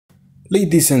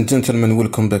Ladies and gentlemen,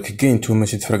 welcome back again to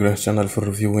Madjid Fragrance channel for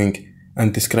reviewing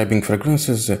and describing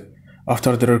fragrances.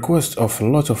 After the request of a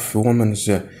lot of women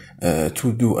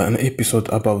to do an episode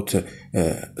about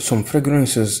some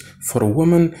fragrances for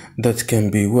women that can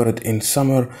be worn in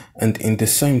summer and in the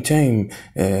same time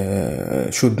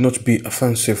should not be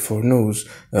offensive for nose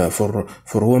for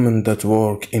women that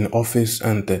work in office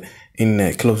and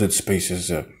in closed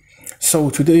spaces.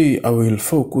 So today I will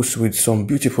focus with some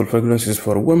beautiful fragrances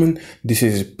for women. This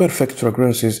is perfect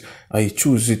fragrances. I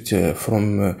choose it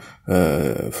from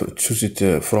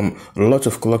a lot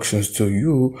of collections to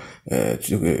use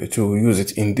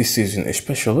it in this season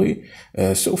especially.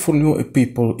 So for new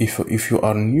people, if you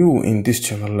are new in this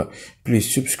channel,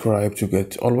 please subscribe to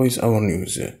get always our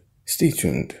news. Stay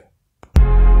tuned.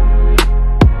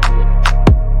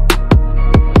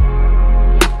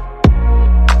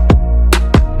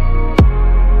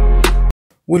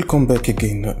 Welcome back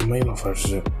again, my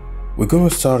lovers. We're gonna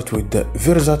start with the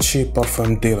Versace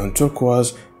Parfum de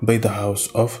Turquoise by the house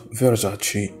of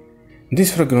Versace.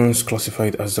 This fragrance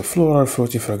classified as a floral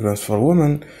fruity fragrance for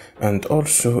women, and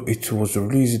also it was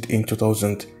released in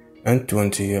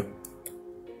 2020.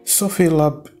 Sophie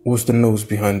Lab was the nose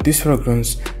behind this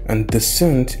fragrance, and the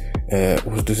scent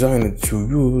was designed to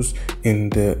use in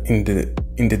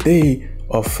the day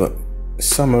of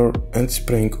summer and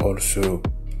spring also.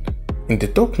 In the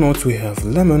top notes we have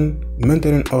lemon,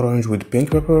 mandarin orange with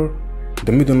pink pepper.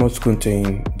 The middle notes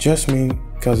contain jasmine,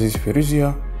 cassis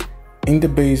fusarium. In the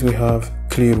base we have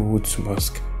clear woods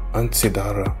musk and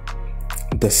cedar.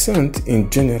 The scent in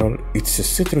general, it's a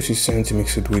citrusy scent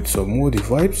mixed with some woody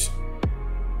vibes.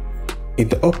 In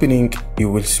the opening you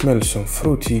will smell some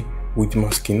fruity with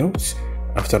musky notes.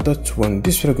 After that, when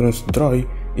this fragrance dry,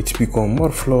 it becomes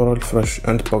more floral, fresh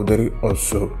and powdery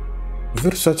also.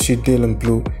 Versace Dylan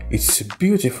Blue, it's a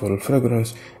beautiful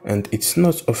fragrance and it's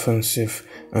not offensive,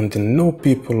 and no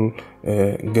people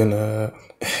gonna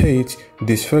hate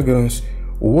this fragrance.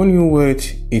 When you wear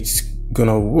it, it's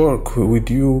gonna work with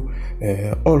you.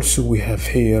 Also we have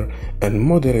here and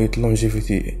moderate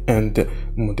longevity and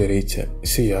moderate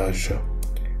sillage.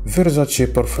 Versace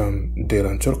Parfum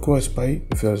de Turquoise by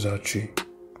Versace.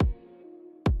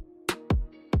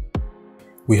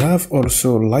 We have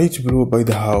also light blue by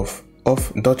the house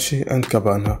of Dolce &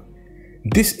 Gabbana.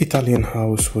 This Italian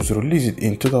house was released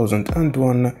in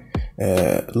 2001,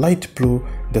 light blue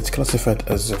that's classified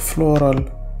as a floral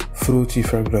fruity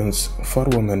fragrance for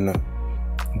women.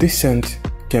 This scent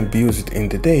can be used in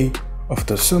the day of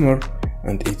the summer,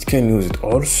 and it can use it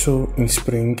also in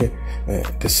spring.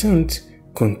 The scent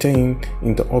contains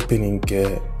in the opening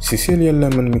Sicilian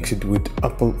lemon mixed with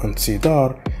apple and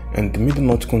cedar, and the middle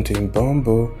note contain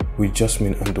bamboo with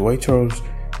jasmine and white rose.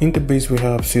 In the base we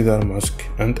have cedar musk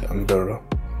and amber.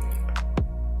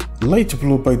 Light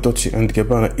blue by Dolce &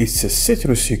 Gabbana is a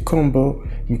citrusy combo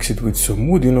mixed with some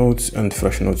woody notes and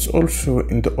fresh notes also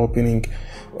in the opening,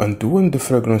 and when the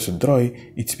fragrance dry,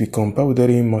 it becomes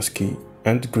powdery, musky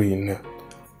and green.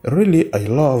 Really, I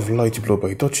love light blue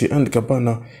by Dolce &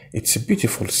 Gabbana. It's a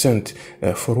beautiful scent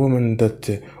for women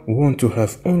that want to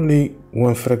have only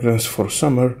one fragrance for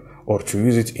summer or to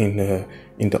use it in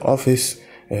the office.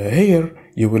 Here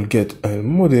you will get a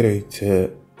moderate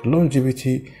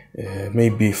longevity,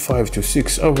 maybe 5 to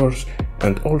 6 hours,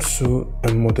 and also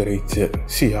a moderate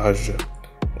sillage.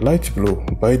 Light blue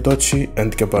by Dolce &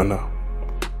 Gabbana.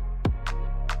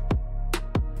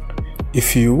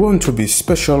 If you want to be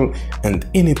special and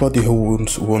anybody who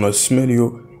wanna smell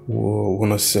you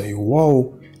wanna say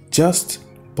wow, just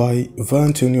buy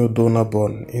Antonio Donna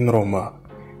Born in Roma.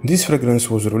 This fragrance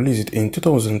was released in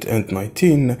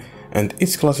 2019 and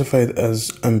it's classified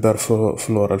as amber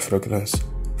floral fragrance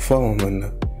for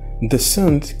women. The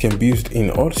scent can be used in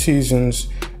all seasons,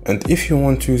 and if you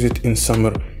want to use it in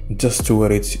summer, just to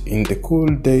wear it in the cool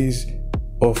days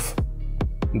of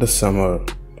the summer.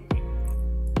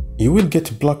 You will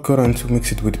get blackcurrant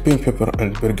mixed with pink pepper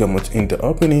and bergamot in the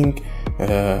opening.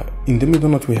 In the middle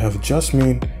note we have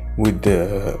jasmine with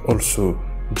also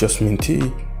jasmine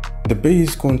tea. The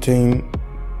base contain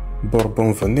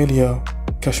bourbon vanilla,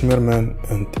 cashmere-man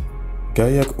and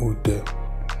gaiac oud.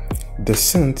 The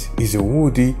scent is a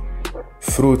woody,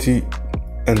 fruity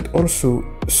and also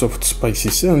soft spicy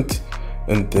scent,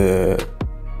 and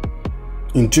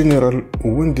in general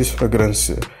when this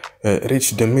fragrance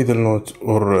reach the middle note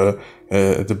or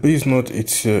the base note,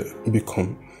 it's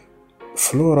become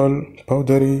floral,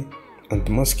 powdery and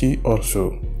musky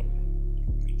also.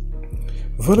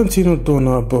 Valentino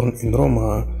Donna Born in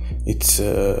Roma, it's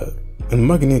a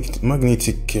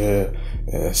magnetic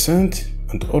scent,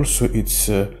 and also it's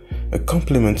a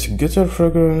compliment getter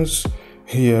fragrance.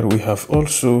 Here we have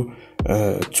also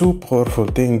two powerful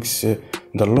things,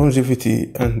 the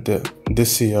longevity and the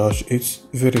sillage is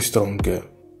very strong.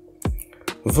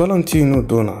 Valentino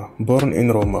Donna, born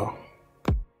in Roma.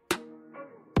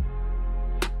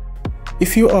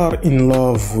 If you are in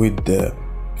love with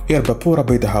Erba Pura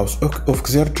by the house of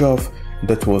Xerjov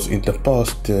that was in the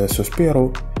past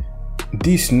Sospiro,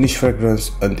 this niche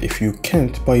fragrance, and if you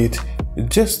can't buy it,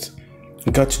 just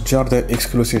got Jardin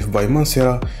exclusive by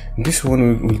Mansera. This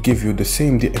one will give you the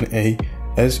same DNA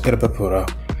as Erba Pura.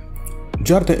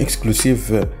 Jardin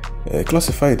exclusive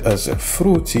classified as a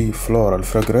fruity floral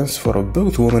fragrance for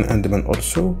both women and men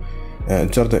also.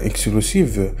 Jardin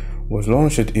exclusive was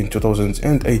launched in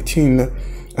 2018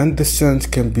 and the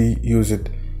scent can be used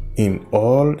in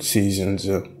all seasons.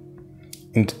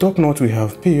 In the top note we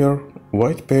have pear,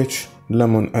 white peach,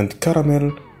 lemon and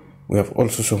caramel. We have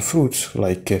also some fruits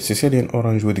like Sicilian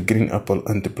orange with green apple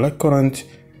and blackcurrant.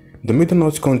 The middle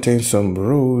notes contain some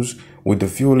rose with the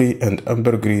violet and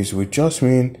ambergris with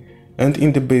jasmine, and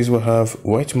in the base we have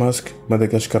white musk,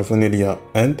 Madagascar vanilla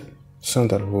and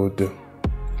sandalwood.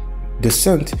 The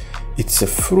scent, it's a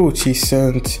fruity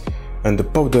scent and the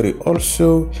powdery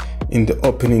also. In the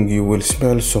opening you will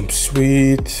smell some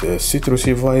sweet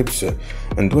citrusy vibes,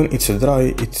 and when it's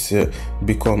dry it's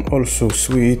become also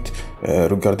sweet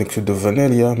regarding to the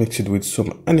vanilla mixed with some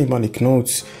animalic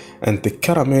notes, and the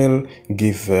caramel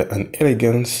give an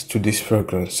elegance to this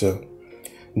fragrance.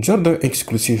 Jardin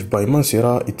exclusive by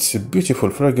Mansera, it's a beautiful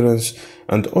fragrance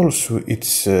and also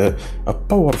it's a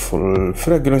powerful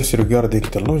fragrance regarding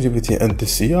the longevity and the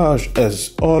sillage.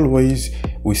 As always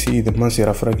we see the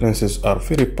Mansera fragrances are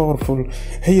very powerful.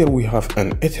 Here we have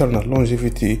an eternal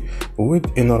longevity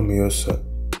with enormous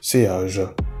sillage.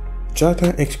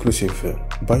 Jardin exclusive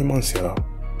by Mansera.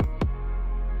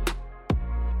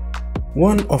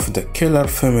 One of the killer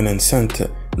feminine scent,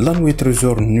 Languid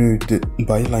Trésor Nude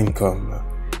by Lancôme.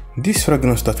 This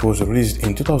fragrance that was released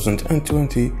in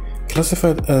 2020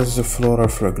 classified as a floral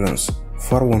fragrance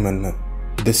for women.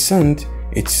 The scent,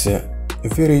 it's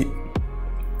very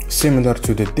similar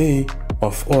to the day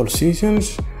of all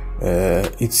seasons.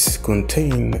 It's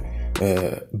contain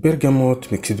bergamot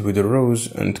mixed with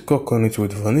rose and coconut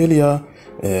with vanilla.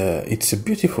 It's a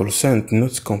beautiful scent,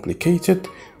 not complicated.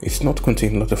 It's not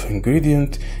contain a lot of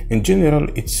ingredient. In general,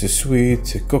 it's a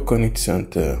sweet coconut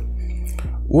scent.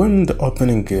 When the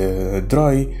opening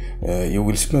dry, you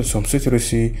will smell some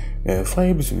citrusy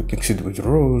vibes mixed with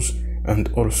rose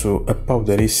and also a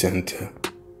powdery scent.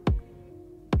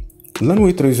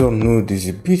 Languid Trésor Nude is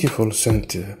a beautiful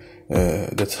scent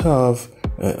that have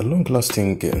a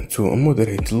long-lasting to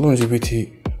moderate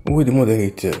longevity with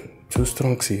moderate to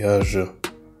strong sillage.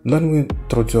 Languid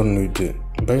Trésor Nude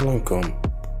by Lancôme.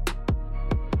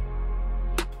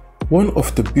 One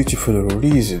of the beautiful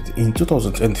released in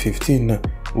 2015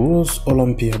 was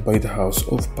Olympia by the house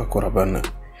of Paco Rabanne.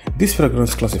 This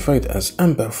fragrance classified as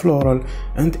amber floral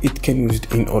and it can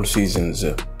used in all seasons.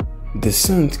 The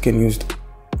scent can used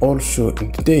also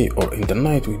in the day or in the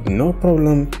night with no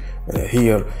problem.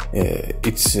 Here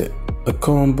it's a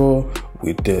combo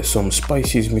with some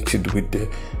spices mixed with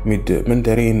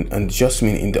mandarin and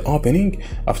jasmine in the opening.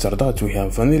 After that we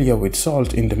have vanilla with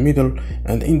salt in the middle,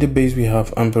 and in the base we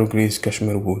have ambergris,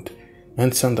 cashmere wood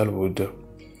and sandalwood.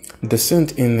 The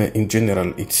scent in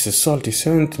general, it's a salty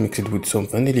scent mixed with some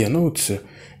vanilla notes.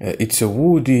 It's a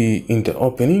woody in the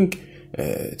opening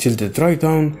till the dry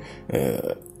down,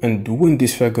 and when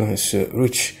this fragrance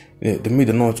reach the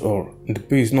middle note or the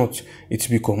base note, it's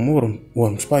become more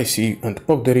warm, spicy and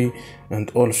powdery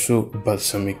and also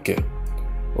balsamic.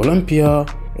 Olympia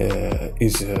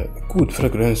is a good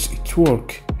fragrance. It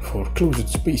works for closed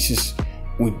spaces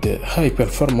with the high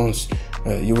performance.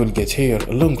 You will get here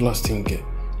long-lasting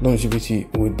longevity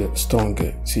with strong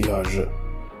sillage.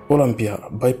 Olympia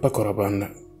by Paco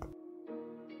Rabanne.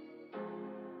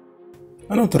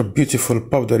 Another beautiful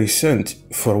powdery scent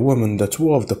for women that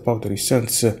love the powdery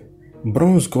scents,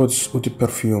 Bronze Goddess Eau de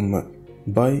Perfume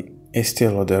by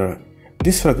Estée Lauder.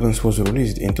 This fragrance was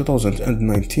released in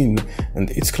 2019 and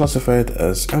it's classified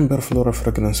as amber floral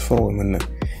fragrance for women.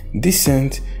 This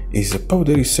scent is a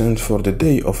powdery scent for the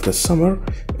day of the summer.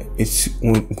 It's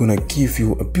gonna give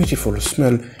you a beautiful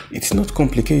smell. It's not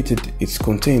complicated. It's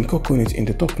contain coconut in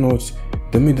the top notes.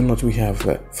 The middle note we have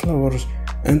flowers,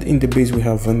 and in the base we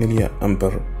have vanilla,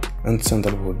 amber and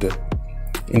sandalwood.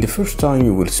 In the first time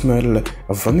you will smell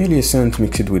a vanilla scent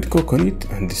mixed with coconut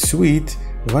and sweet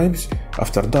vibes.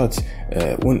 After that,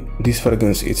 when this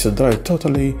fragrance is dry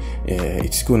totally,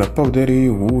 it's gonna powdery,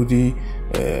 woody,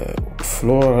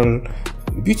 floral,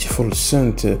 beautiful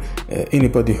scent.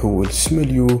 Anybody who will smell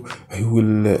you, who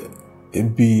will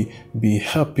be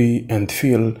happy and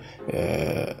feel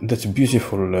that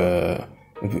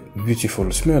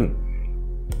beautiful smell.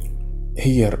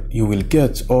 Here you will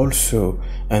get also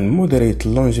a moderate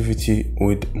longevity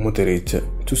with moderate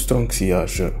to strong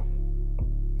sillage.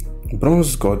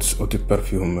 Bronze Gods Eau de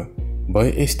Perfume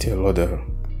by Estée Lauder.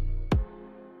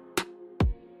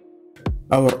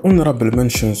 Our honorable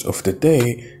mentions of the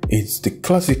day is the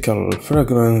classical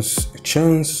fragrance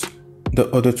Chance the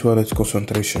Eau de Toilette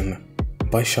Concentration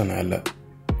by Chanel.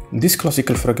 This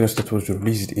classical fragrance that was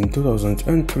released in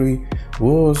 2003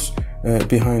 was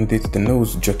behind it the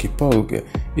nose Jackie Pog.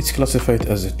 It's classified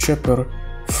as a chipper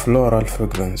floral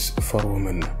fragrance for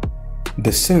women.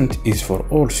 The scent is for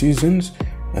all seasons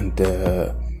and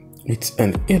it's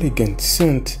an elegant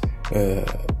scent.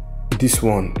 This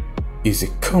one is a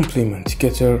compliment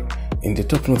getter. In the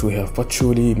top note we have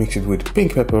patchouli mixed with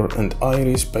pink pepper and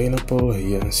iris, pineapple,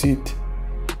 hyacinth.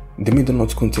 The middle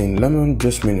notes contain lemon,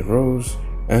 jasmine, rose,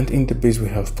 and in the base we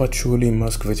have patchouli,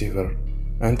 musk, vetiver,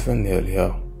 and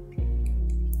vanilla.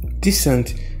 This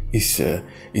scent is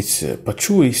it's a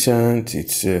patchouli scent.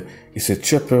 It's a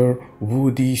chipper,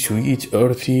 woody, sweet,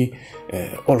 earthy.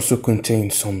 Also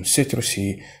contains some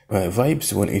citrusy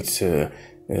vibes when it's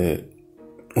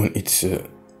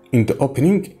in the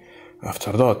opening.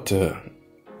 After that,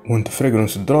 when the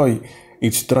fragrance dry,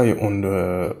 it's dry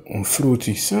on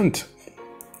fruity scent,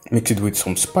 mixed with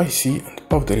some spicy and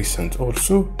powdery scent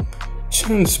also.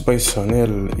 Chance by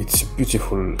Chanel, it's a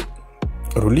beautiful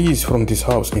release from this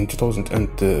house in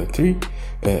 2003.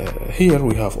 Here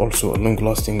we have also a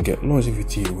long-lasting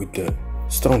longevity with the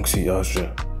strong sillage.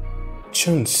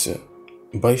 Chance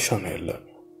by Chanel.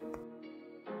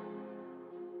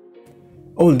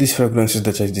 All these fragrances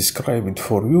that I described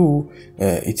for you,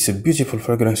 it's a beautiful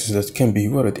fragrances that can be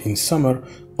worn in summer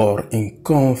or in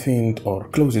confined or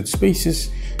closed spaces.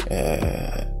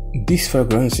 These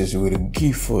fragrances will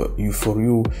give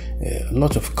you a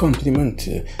lot of compliment,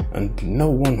 and no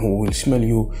one who will smell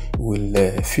you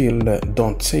will feel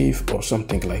don't safe or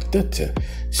something like that.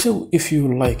 So if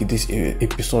you like this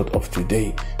episode of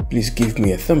today, please give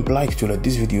me a thumb like to let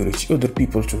this video reach other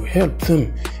people to help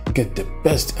them get the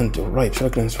best and the right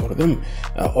fragrance for them.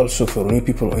 Also for new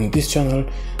people on this channel,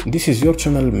 this is your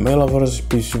channel, my lovers.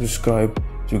 Please subscribe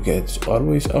to get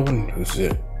always our news.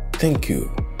 Thank you.